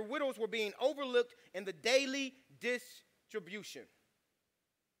that their widows were being overlooked in the daily distribution.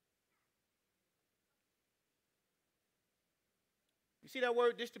 You see that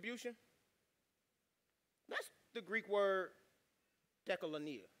word distribution? That's the Greek word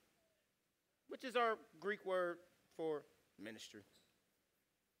dekolonia, which is our Greek word for ministry.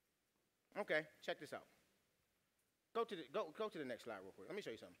 Okay, check this out. Go to the next slide real quick. Let me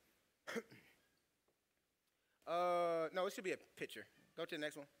show you something. No, it should be a picture. Go to the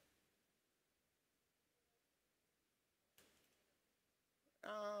next one. I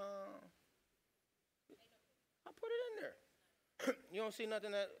put it in there. You don't see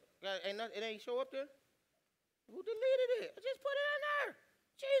nothing that it ain't show up there? Who deleted it? I just put it in there.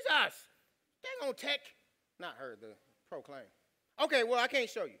 Jesus. Dang on tech. Not her, the proclaim. Okay, well, I can't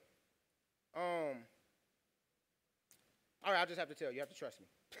show you. All right, I'll just have to tell you. You have to trust me.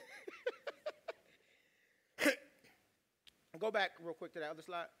 Go back real quick to that other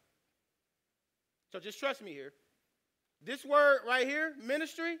slide. So just trust me here. This word right here,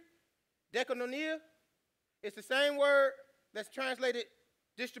 ministry, dekononia, it's the same word that's translated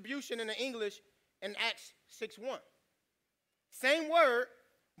distribution in the English in Acts 6:1. Same word,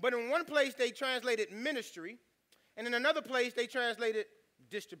 but in one place they translated ministry, and in another place they translated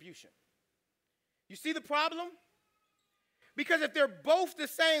distribution. You see the problem? Because if they're both the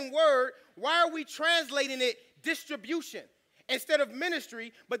same word, why are we translating it distribution instead of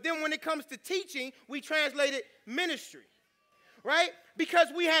ministry? But then when it comes to teaching, we translate it ministry. Right? Because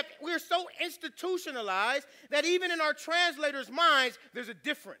we're so institutionalized that even in our translators' minds, there's a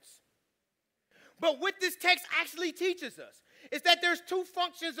difference. But what this text actually teaches us is that there's two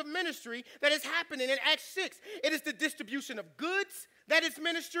functions of ministry that is happening in Acts 6. It is the distribution of goods, that is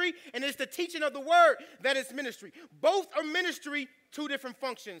ministry, and it's the teaching of the word, that is ministry. Both are ministry, two different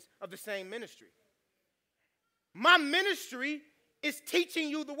functions of the same ministry. My ministry is teaching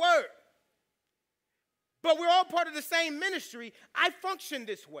you the word. But we're all part of the same ministry. I function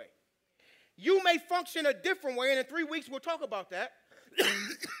this way. You may function a different way, and in 3 weeks we'll talk about that.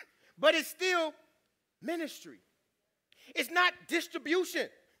 But it's still ministry. It's not distribution.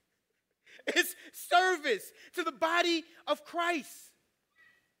 It's service to the body of Christ.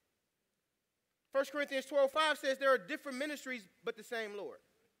 1 Corinthians 12:5 says there are different ministries, but the same Lord.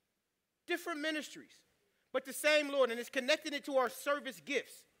 Different ministries, but the same Lord, and it's connecting it to our service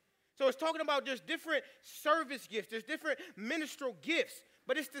gifts. So it's talking about there's different service gifts, there's different ministerial gifts,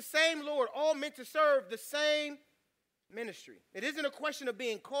 but it's the same Lord, all meant to serve the same ministry. It isn't a question of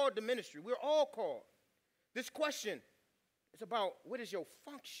being called to ministry. We're all called. This question is about what is your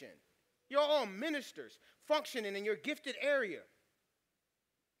function. You're all ministers functioning in your gifted area.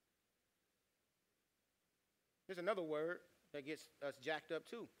 There's another word that gets us jacked up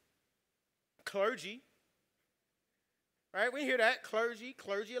too. Clergy. Right? We hear that. Clergy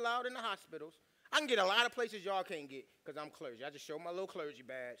allowed in the hospitals. I can get a lot of places y'all can't get because I'm clergy. I just show my little clergy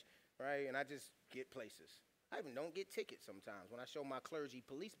badge, right? And I just get places. I even don't get tickets sometimes when I show my clergy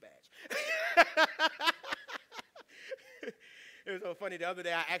police badge. It was so funny. The other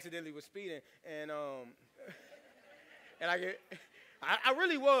day I accidentally was speeding, and I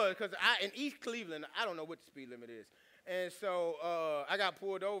really was, because in East Cleveland, I don't know what the speed limit is. And so I got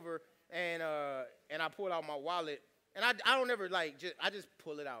pulled over, and I pulled out my wallet. And I don't ever I just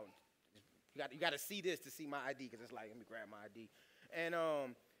pull it out. You got to see this to see my ID, because it's like, let me grab my ID. And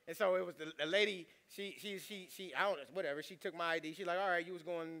so it was the lady, she I don't know, whatever, she took my ID. She's like, all right, you was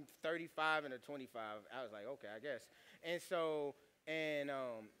going 35 and a 25. I was like, okay, I guess. And so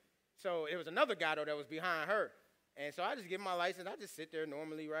it was another guy though that was behind her. And so I just give him my license. I just sit there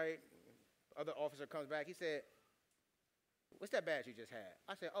normally, right? Other officer comes back. He said, what's that badge you just had?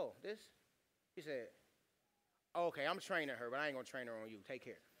 I said, oh, this? He said, oh, okay, I'm training her, but I ain't going to train her on you. Take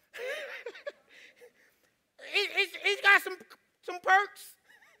care. He's got some perks.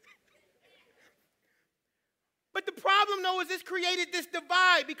 But the problem, though, is this created this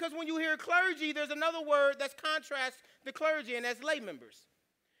divide, because when you hear clergy, there's another word that's contrasts the clergy, and that's lay members.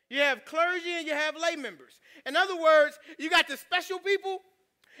 You have clergy and you have lay members. In other words, you got the special people,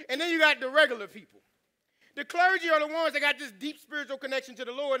 and then you got the regular people. The clergy are the ones that got this deep spiritual connection to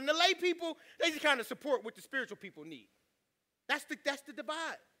the Lord, and the lay people, they just kind of support what the spiritual people need. That's the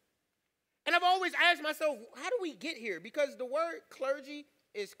divide. And I've always asked myself, how do we get here? Because the word clergy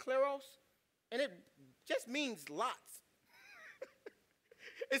is kleros, and it just means lots.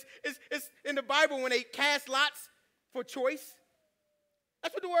 It's in the Bible when they cast lots for choice.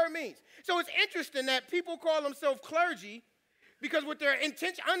 That's what the word means. So it's interesting that people call themselves clergy, because what they're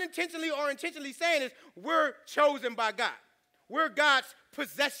unintentionally or intentionally saying is, we're chosen by God. We're God's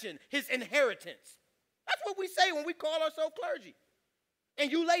possession, his inheritance. That's what we say when we call ourselves clergy.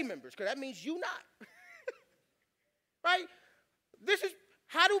 And you lay members, because that means you not. Right? This is,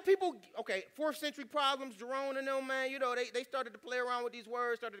 how do people, okay, 4th century problems, Jerome and them, man, you know, they started to play around with these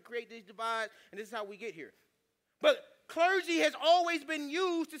words, started to create these divides, and this is how we get here. But clergy has always been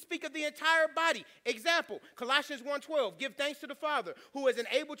used to speak of the entire body. Example, Colossians 1:12, give thanks to the Father who has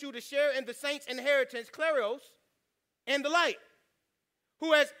enabled you to share in the saints' inheritance, kleros, and the light,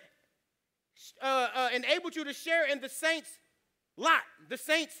 who has enabled you to share in the saints' lot, the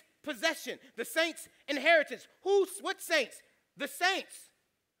saints' possession, the saints' inheritance. What saints? The saints.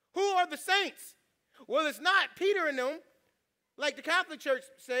 Who are the saints? Well, it's not Peter and them, like the Catholic Church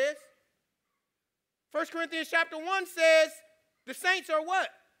says. 1 Corinthians chapter 1 says the saints are what?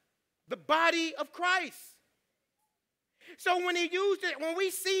 The body of Christ. So when he used it, when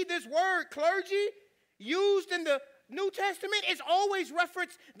we see this word clergy used in the New Testament, it's always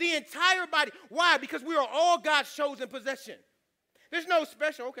referenced the entire body. Why? Because we are all God's chosen possession. There's no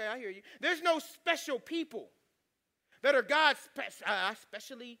special, okay, I hear you. There's no special people that are God's, I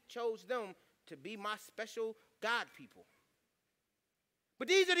specially chose them to be my special God people. But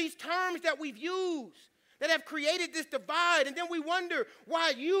these are these terms that we've used that have created this divide, and then we wonder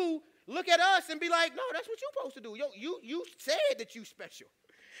why you look at us and be like, no, that's what you're supposed to do. You said that you special.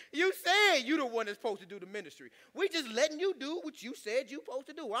 You said you the one that's supposed to do the ministry. We just letting you do what you said you supposed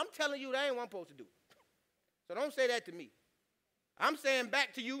to do. Well, I'm telling you that ain't what I'm supposed to do. So don't say that to me. I'm saying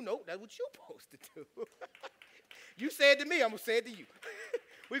back to you, no, that's what you're supposed to do. You said to me, I'm going to say it to you.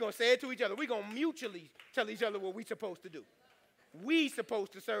 We're going to say it to each other. We're going to mutually tell each other what we're supposed to do. We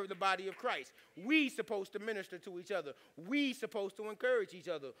supposed to serve the body of Christ. We supposed to minister to each other. We supposed to encourage each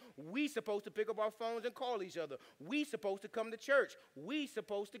other. We supposed to pick up our phones and call each other. We supposed to come to church. We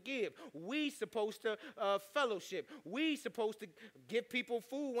supposed to give. We supposed to fellowship. We supposed to give people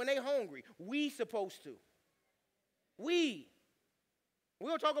food when they hungry. We supposed to. We're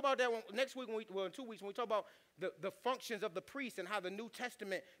going to talk about that next week, in 2 weeks, when we talk about the functions of the priest and how the New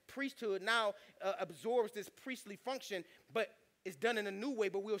Testament priesthood now absorbs this priestly function, but it's done in a new way.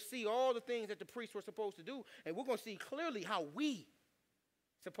 But we'll see all the things that the priests were supposed to do, and we're going to see clearly how we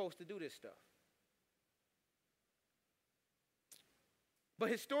supposed to do this stuff. But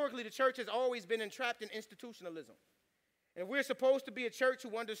historically, the church has always been entrapped in institutionalism. And we're supposed to be a church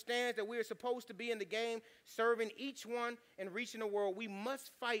who understands that we're supposed to be in the game, serving each one and reaching the world. We must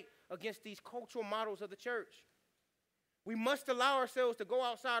fight against these cultural models of the church. We must allow ourselves to go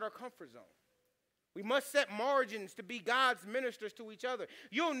outside our comfort zone. We must set margins to be God's ministers to each other.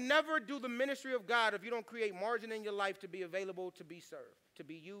 You'll never do the ministry of God if you don't create margin in your life to be available to be served, to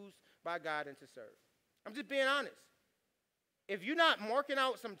be used by God and to serve. I'm just being honest. If you're not marking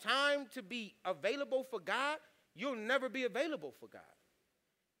out some time to be available for God, you'll never be available for God.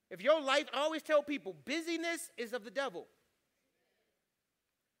 If your life, I always tell people, busyness is of the devil.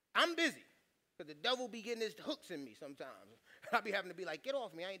 I'm busy because the devil be getting his hooks in me sometimes. I'll be having to be like, get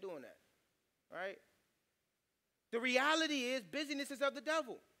off me, I ain't doing that. Right? The reality is busyness is of the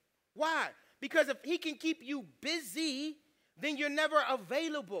devil. Why? Because if he can keep you busy, then you're never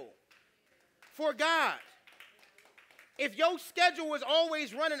available for God. If your schedule is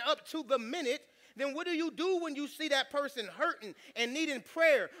always running up to the minute, then what do you do when you see that person hurting and needing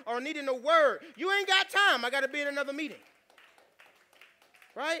prayer or needing a word? You ain't got time. I got to be in another meeting.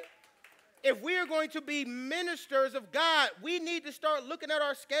 Right? If we are going to be ministers of God, we need to start looking at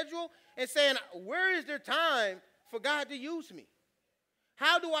our schedule and saying, where is there time for God to use me?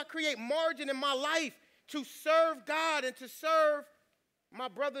 How do I create margin in my life to serve God and to serve my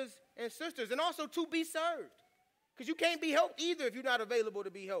brothers and sisters, and also to be served? Because you can't be helped either if you're not available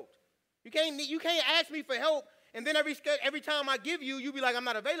to be helped. You can't ask me for help, and then every time I give you, you be like, I'm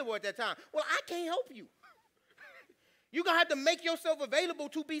not available at that time. Well, I can't help you. You're going to have to make yourself available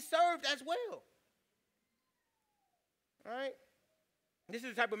to be served as well. All right? This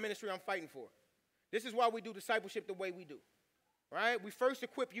is the type of ministry I'm fighting for. This is why we do discipleship the way we do. Right? We first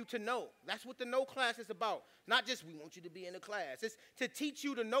equip you to know. That's what the know class is about. Not just we want you to be in the class. It's to teach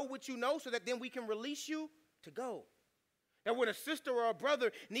you to know what you know so that then we can release you to go. That when a sister or a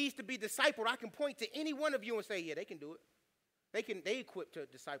brother needs to be discipled, I can point to any one of you and say, yeah, they can do it. They equip to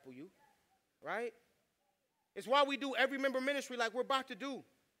disciple you, right? It's why we do every member ministry like we're about to do,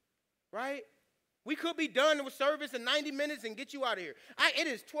 right? We could be done with service in 90 minutes and get you out of here. It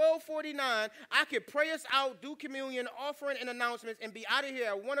is 12:49. I could pray us out, do communion, offering, and announcements, and be out of here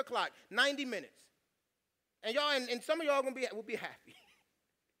at 1 o'clock, 90 minutes. And y'all, and some of y'all will be happy.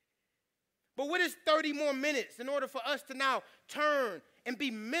 But what is 30 more minutes in order for us to now turn and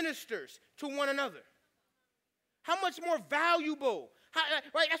be ministers to one another? How much more valuable?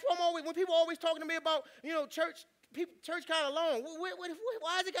 Right? That's why when people are always talking to me about, church kind of long.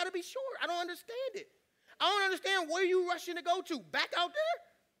 Why has it got to be short? I don't understand it. I don't understand where you rushing to go to. Back out there?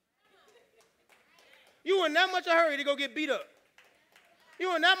 You in that much a hurry to go get beat up.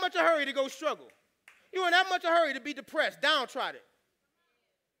 You in that much a hurry to go struggle. You're in that much of a hurry to be depressed, downtrodden.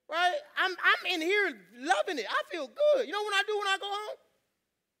 Right? I'm in here loving it. I feel good. You know what I do when I go home?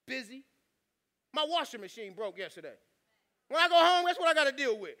 Busy. My washing machine broke yesterday. When I go home, that's what I got to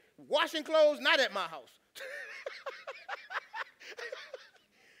deal with. Washing clothes, not at my house.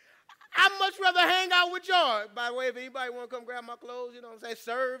 I'd much rather hang out with y'all. By the way, if anybody want to come grab my clothes, you know what I'm saying,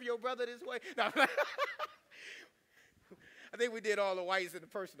 serve your brother this way. No, I think we did all the whites and the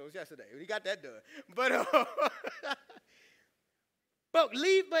personals yesterday. We got that done. But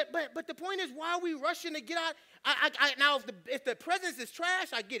but the point is, why are we rushing to get out? Now, if the presence is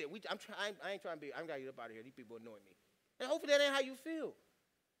trash, I get it. I ain't trying to be. I'm gonna get up out of here. These people annoy me. And hopefully that ain't how you feel.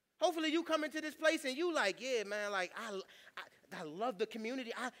 Hopefully you come into this place and you like, yeah, man, like I love the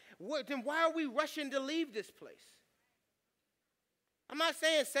community. Then why are we rushing to leave this place? I'm not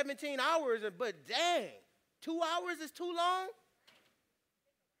saying 17 hours, but dang, 2 hours is too long.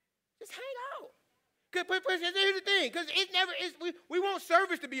 Just hang out. But here's the thing, because it never is. We want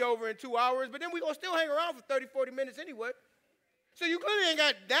service to be over in 2 hours, but then we're going to still hang around for 30, 40 minutes anyway. So you clearly ain't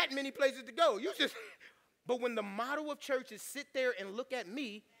got that many places to go. But when the motto of church is sit there and look at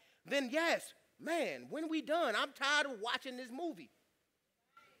me, then yes, man, when we done, I'm tired of watching this movie.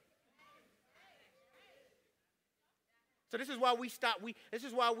 So this is why we stop. This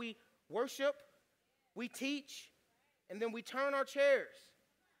is why we worship, we teach, and then we turn our chairs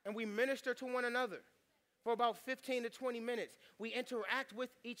and we minister to one another for about 15 to 20 minutes. We interact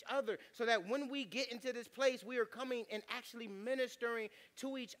with each other so that when we get into this place, we are coming and actually ministering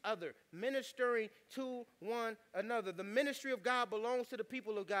to each other, ministering to one another. The ministry of God belongs to the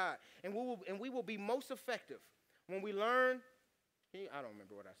people of God, and we will be most effective when we learn. I don't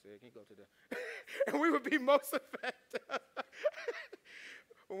remember what I said. Can you go to the? And we will be most effective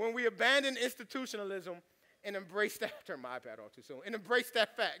when we abandon institutionalism and embrace that. Turn my iPad on too soon. And embrace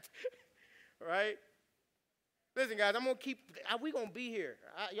that fact, right? Listen, guys, we're going to be here.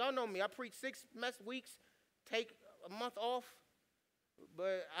 Y'all know me. I preach 6 weeks, take a month off,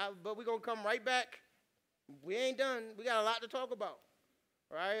 but we're going to come right back. We ain't done. We got a lot to talk about,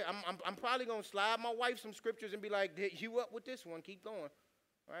 right? I'm probably going to slide my wife some scriptures and be like, you up with this one, keep going,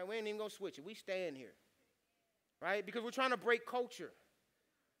 right? We ain't even going to switch it. We staying here, right? Because we're trying to break culture,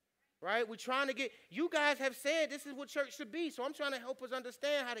 right? We're trying to get, you guys have said this is what church should be, so I'm trying to help us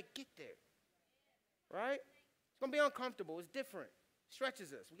understand how to get there, right? It's going to be uncomfortable. It's different. It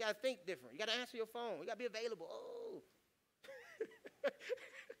stretches us. We got to think different. You got to answer your phone. You got to be available. Oh.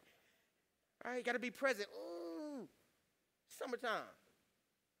 All right, you got to be present. Ooh. Summertime.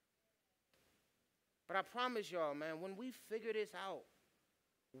 But I promise y'all, man, when we figure this out,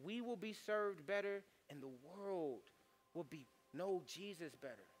 we will be served better and the world will know Jesus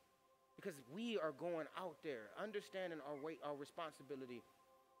better. Because we are going out there, understanding our responsibility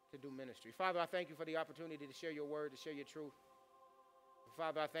to do ministry. Father, I thank you for the opportunity to share your word, to share your truth.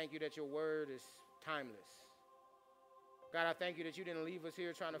 Father, I thank you that your word is timeless. God, I thank you that you didn't leave us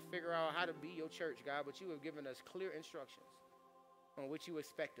here trying to figure out how to be your church, God, but you have given us clear instructions on what you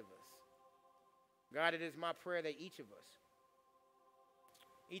expect of us. God, it is my prayer that each of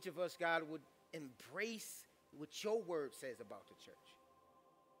us, God, would embrace what your word says about the church.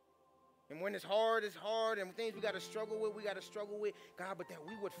 And when it's hard, and things we got to struggle with, God, but that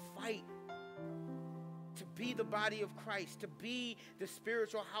we would fight to be the body of Christ, to be the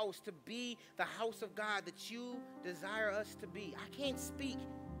spiritual house, to be the house of God that you desire us to be. I can't speak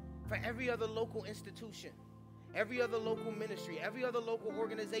for every other local institution, every other local ministry, every other local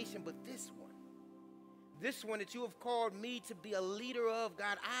organization, but this one that you have called me to be a leader of,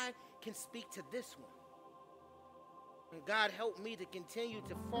 God, I can speak to this one. And God, help me to continue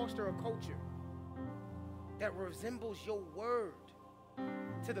to foster a culture that resembles your word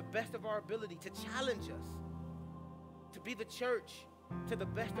to the best of our ability, to challenge us, to be the church to the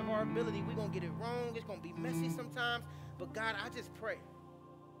best of our ability. We're going to get it wrong. It's going to be messy sometimes. But God, I just pray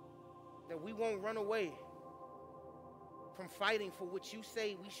that we won't run away from fighting for what you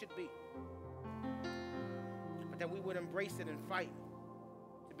say we should be, but that we would embrace it and fight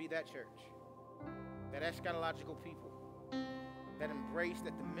to be that church, that eschatological people that embrace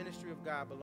that the ministry of God belongs